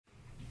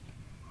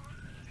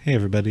Hey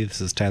everybody,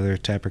 this is Tyler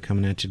Tappar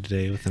coming at you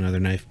today with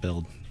another knife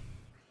build.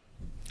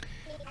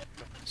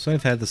 So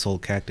I've had this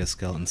old cactus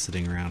skeleton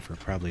sitting around for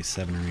probably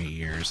 7 or 8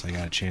 years. I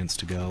got a chance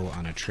to go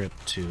on a trip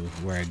to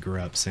where I grew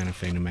up, Santa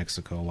Fe, New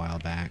Mexico, a while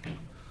back.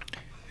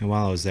 And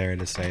while I was there, I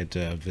decided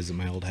to visit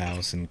my old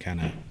house and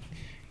kind of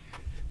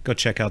go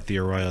check out the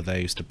arroyo that I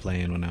used to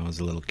play in when I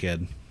was a little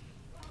kid.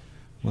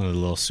 One of the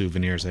little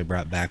souvenirs I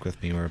brought back with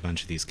me were a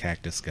bunch of these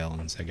cactus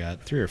skeletons. I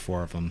got 3 or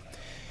 4 of them.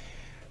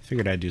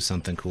 Figured I'd do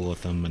something cool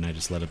with them, and I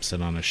just let them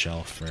sit on a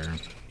shelf for,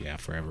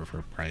 forever,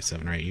 for probably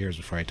 7 or 8 years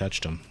before I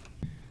touched them.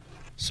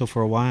 So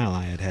for a while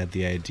I had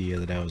the idea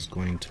that I was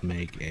going to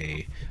make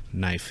a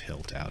knife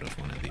hilt out of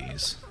one of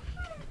these.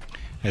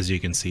 As you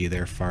can see,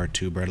 they're far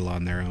too brittle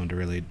on their own to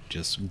really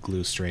just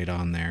glue straight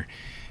on there.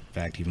 In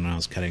fact, even when I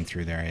was cutting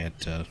through there, I had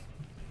to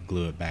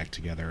glue it back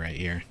together right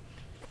here.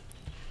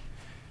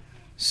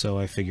 So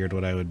I figured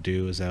what I would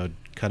do is I would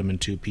cut them in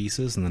 2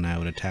 pieces, and then I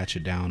would attach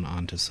it down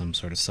onto some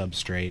sort of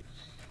substrate,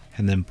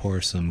 and then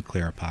pour some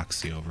clear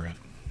epoxy over it.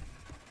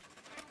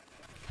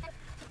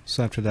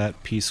 So after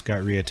that piece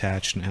got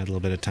reattached and had a little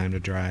bit of time to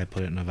dry, I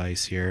put it in a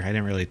vise here. I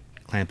didn't really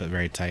clamp it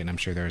very tight, and I'm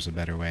sure there was a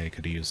better way I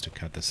could have used to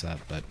cut this up,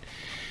 but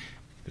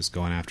just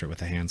going after it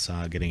with a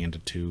handsaw, getting into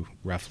 2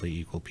 roughly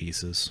equal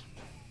pieces.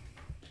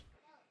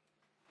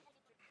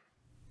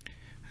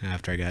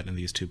 After I got into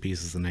these 2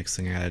 pieces, the next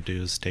thing I gotta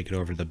do is take it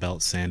over to the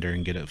belt sander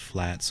and get it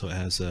flat so it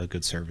has a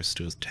good surface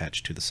to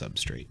attach to the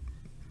substrate.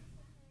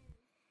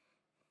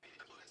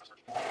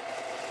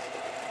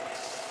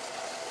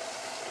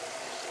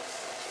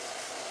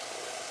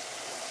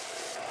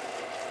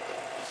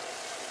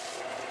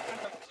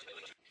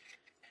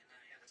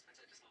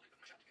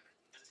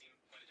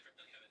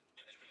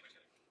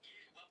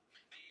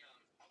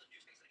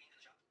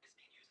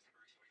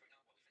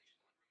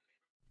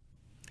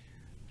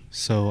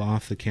 So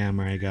off the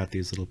camera I got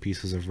these little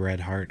pieces of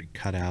Redheart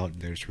cut out.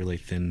 There's really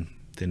thin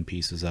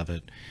pieces of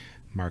it,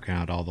 marking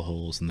out all the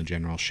holes and the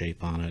general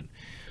shape on it.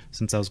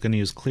 Since I was going to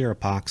use clear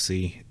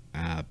epoxy,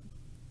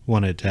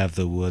 wanted to have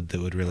the wood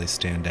that would really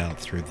stand out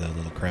through the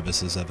little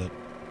crevices of it.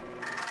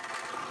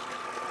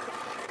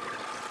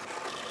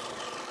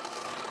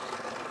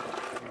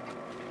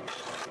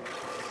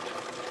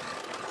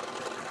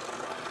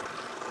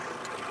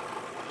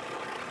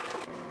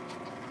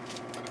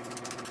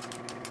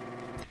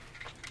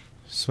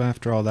 So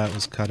after all that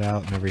was cut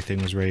out and everything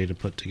was ready to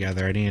put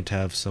together, I needed to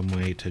have some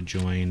way to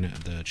join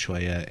the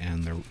Cholla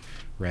and the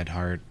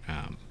Redheart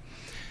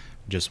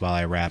just while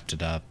I wrapped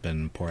it up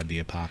and poured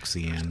the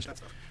epoxy in.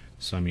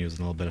 So I'm using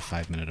a little bit of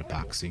 5-minute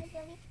epoxy.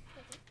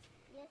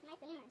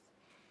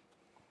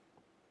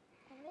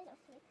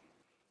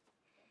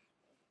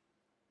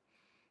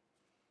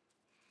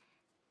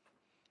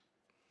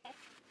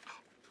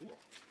 Cool.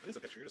 It is a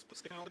picture. You're just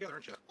sticking it all together,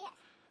 aren't you? Yes.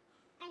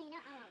 I mean,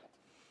 not all of it.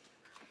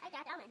 I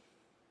got almond.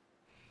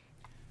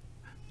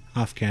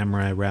 Off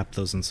camera I wrapped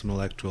those in some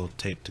electrical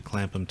tape to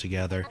clamp them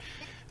together.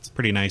 It's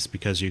pretty nice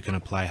because you can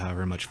apply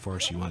however much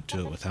force you want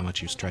to it with how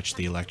much you stretch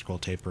the electrical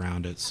tape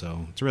around it,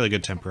 so it's a really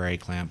good temporary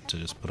clamp to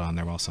just put on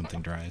there while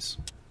something dries.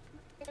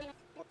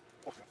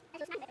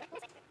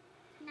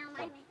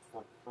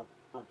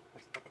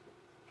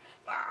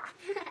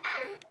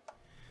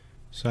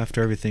 So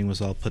after everything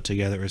was all put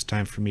together, it was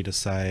time for me to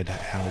decide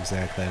how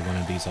exactly I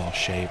wanted these all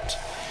shaped.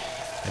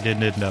 I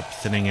did end up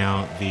thinning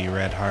out the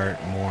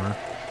Redheart more,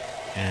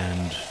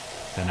 and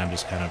then I'm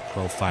just kind of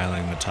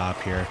profiling the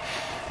top here.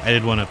 I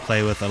did want to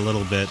play with a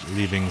little bit,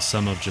 leaving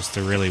some of just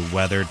the really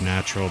weathered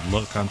natural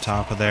look on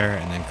top of there,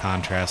 and then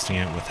contrasting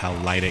it with how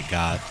light it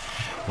got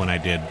when I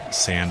did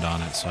sand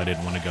on it. So I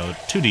didn't want to go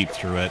too deep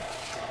through it,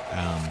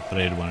 but I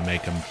did want to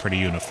make them pretty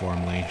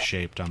uniformly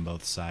shaped on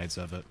both sides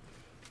of it.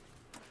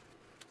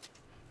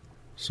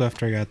 So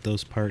after I got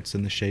those parts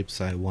in the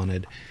shapes I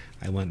wanted,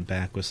 I went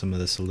back with some of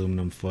this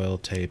aluminum foil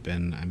tape,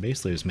 and I'm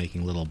basically just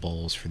making little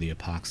bowls for the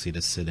epoxy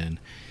to sit in.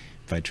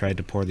 If I tried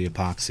to pour the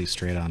epoxy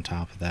straight on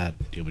top of that,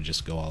 it would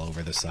just go all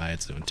over the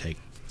sides. It would take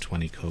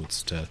 20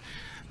 coats to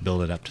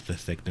build it up to the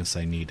thickness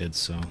I needed,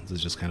 so this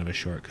is just kind of a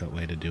shortcut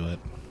way to do it.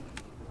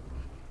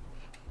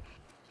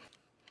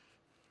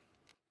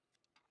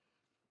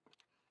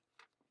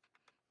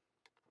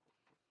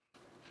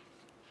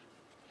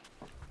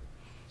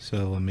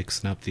 So I'm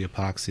mixing up the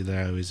epoxy that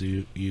I always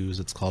use.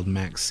 It's called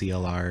Max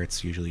CLR.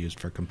 It's usually used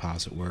for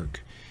composite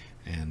work,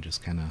 and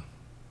just kind of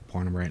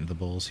pouring them right into the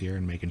bowls here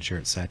and making sure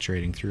it's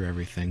saturating through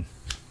everything.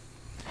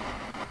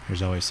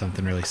 There's always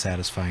something really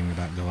satisfying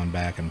about going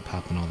back and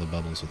popping all the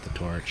bubbles with the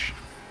torch.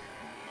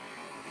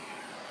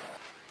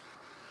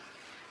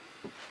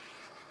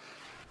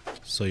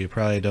 So you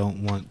probably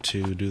don't want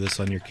to do this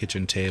on your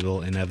kitchen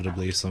table.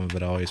 Inevitably, some of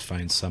it always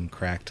finds some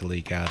crack to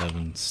leak out of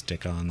and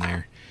stick on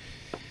there.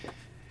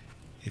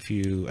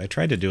 I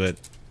tried to do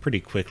it pretty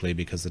quickly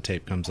because the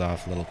tape comes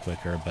off a little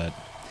quicker, but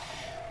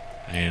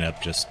I ended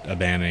up just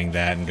abandoning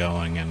that and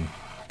going and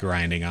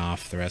grinding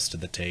off the rest of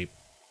the tape.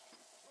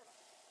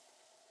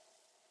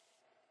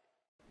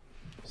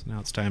 So now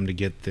it's time to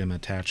get them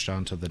attached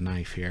onto the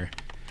knife here.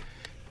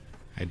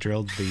 I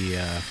drilled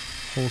the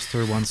holes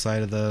through one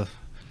side of the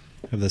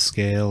of the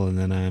scale, and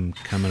then I'm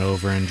coming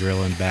over and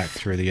drilling back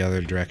through the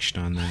other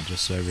direction on that,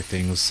 just so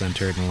everything's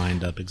centered and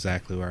lined up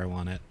exactly where I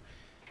want it.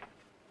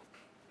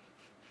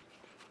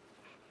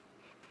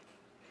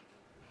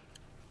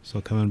 So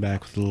coming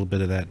back with a little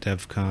bit of that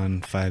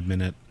DevCon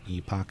 5-minute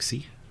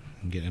epoxy,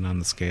 and getting on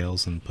the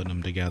scales and putting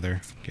them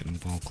together, getting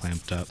them all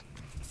clamped up.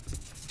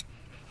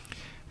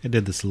 I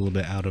did this a little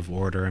bit out of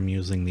order. I'm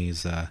using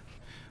these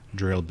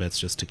drill bits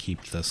just to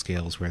keep the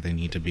scales where they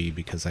need to be,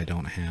 because I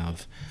don't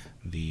have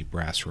the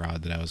brass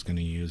rod that I was going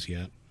to use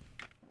yet.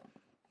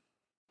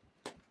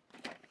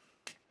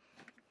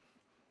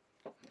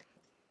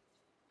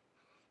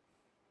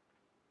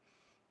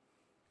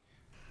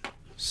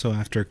 So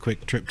after a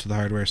quick trip to the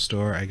hardware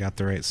store, I got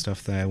the right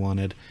stuff that I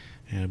wanted,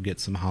 and to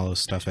get some hollow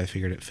stuff, I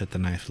figured it fit the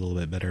knife a little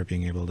bit better,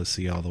 being able to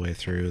see all the way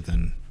through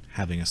than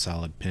having a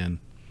solid pin.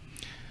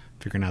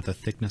 Figuring out the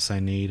thickness I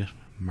need,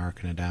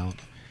 marking it out,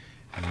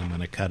 and I'm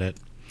going to cut it.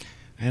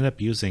 I end up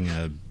using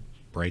a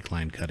brake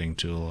line cutting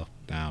tool.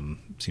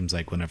 Seems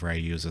like whenever I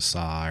use a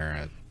saw or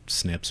a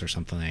snips or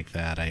something like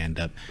that, I end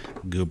up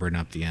goobering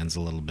up the ends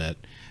a little bit.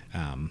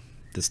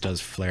 This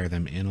does flare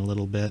them in a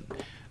little bit,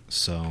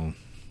 so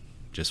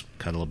just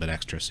cut a little bit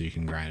extra so you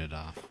can grind it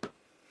off.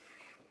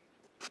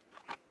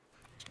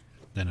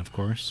 Then of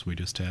course we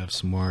just have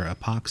some more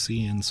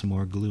epoxy and some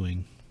more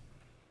gluing.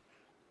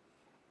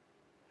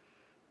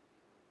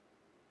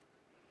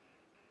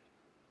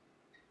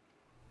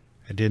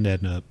 I did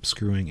end up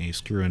screwing a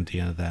screw into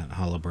the end of that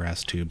hollow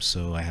brass tube,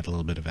 so I had a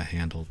little bit of a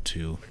handle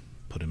to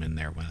put them in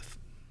there with.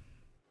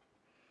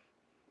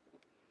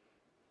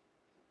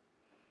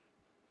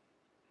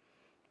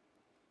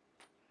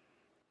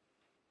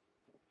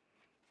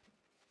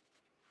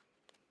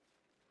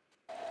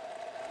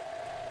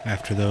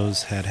 After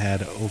those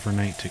had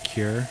overnight to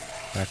cure,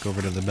 back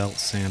over to the belt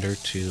sander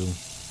to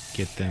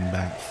get them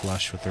back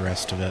flush with the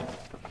rest of it.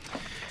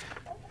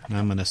 Now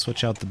I'm going to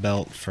switch out the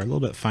belt for a little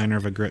bit finer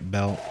of a grit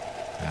belt.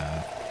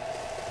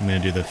 I'm going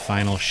to do the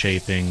final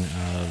shaping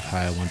of how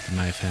I want the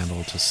knife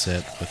handle to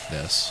sit with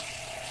this.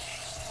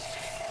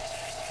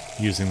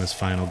 Using this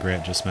final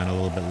grit just meant a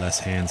little bit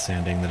less hand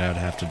sanding that I would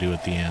have to do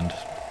at the end.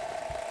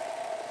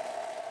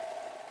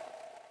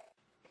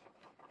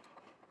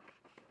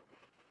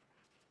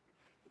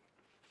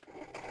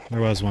 There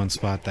was one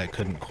spot that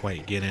couldn't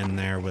quite get in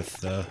there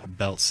with the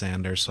belt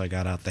sander, so I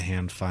got out the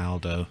hand file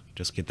to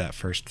just get that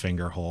first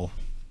finger hole.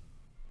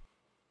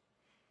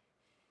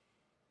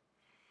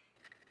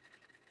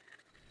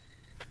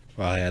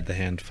 While I had the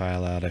hand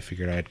file out, I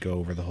figured I'd go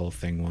over the whole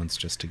thing once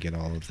just to get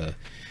all of the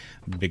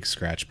big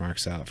scratch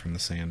marks out from the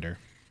sander.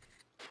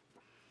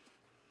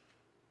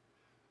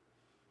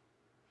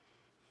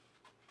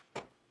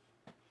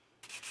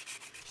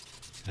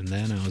 And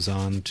then I was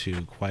on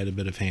to quite a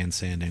bit of hand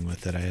sanding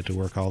with it. I had to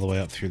work all the way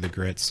up through the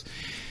grits.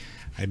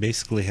 I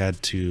basically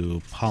had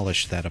to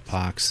polish that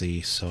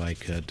epoxy so I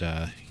could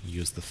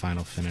use the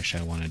final finish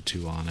I wanted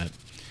to on it.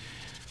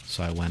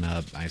 So I went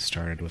up, I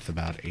started with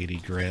about 80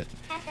 grit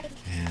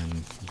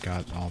and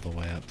got all the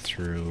way up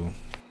through,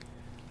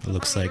 it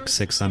looks like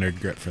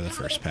 600 grit for the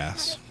first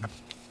pass.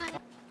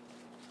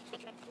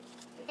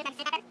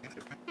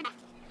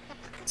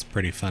 It's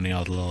pretty funny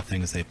all the little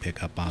things they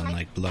pick up on,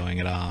 like blowing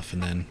it off,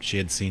 and then she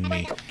had seen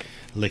me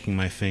licking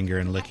my finger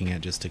and licking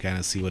it just to kind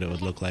of see what it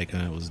would look like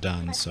when it was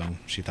done, so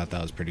she thought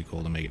that was pretty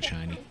cool to make it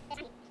shiny.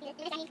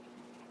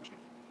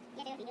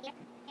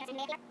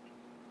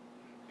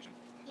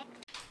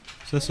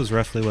 So this was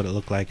roughly what it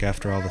looked like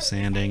after all the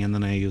sanding, and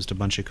then I used a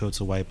bunch of coats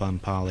of wipe-on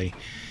poly.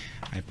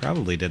 I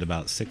probably did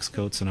about 6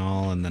 coats in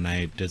all, and then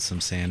I did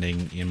some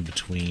sanding in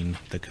between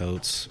the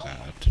coats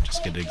to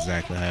just get it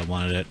exactly how I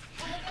wanted it.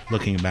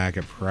 Looking back,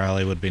 it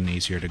probably would have been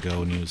easier to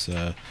go and use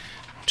a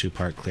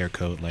 2-part clear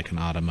coat like an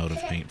automotive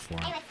paint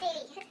form.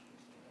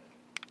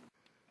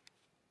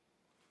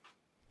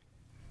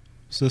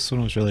 So this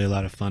one was really a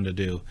lot of fun to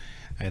do.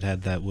 I had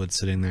had that wood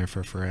sitting there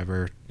for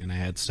forever, and I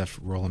had stuff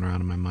rolling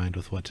around in my mind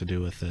with what to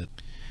do with it.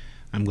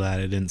 I'm glad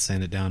I didn't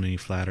sand it down any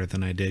flatter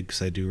than I did,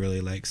 because I do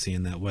really like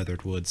seeing that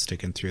weathered wood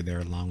sticking through there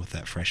along with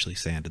that freshly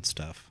sanded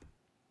stuff.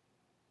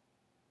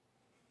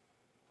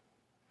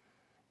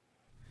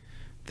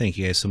 Thank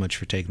you guys so much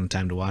for taking the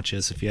time to watch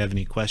this. If you have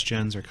any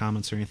questions or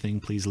comments or anything,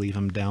 please leave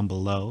them down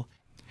below.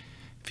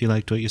 If you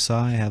liked what you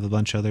saw, I have a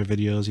bunch of other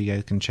videos you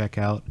guys can check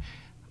out.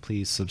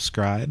 Please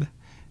subscribe,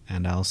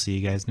 and I'll see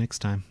you guys next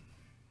time.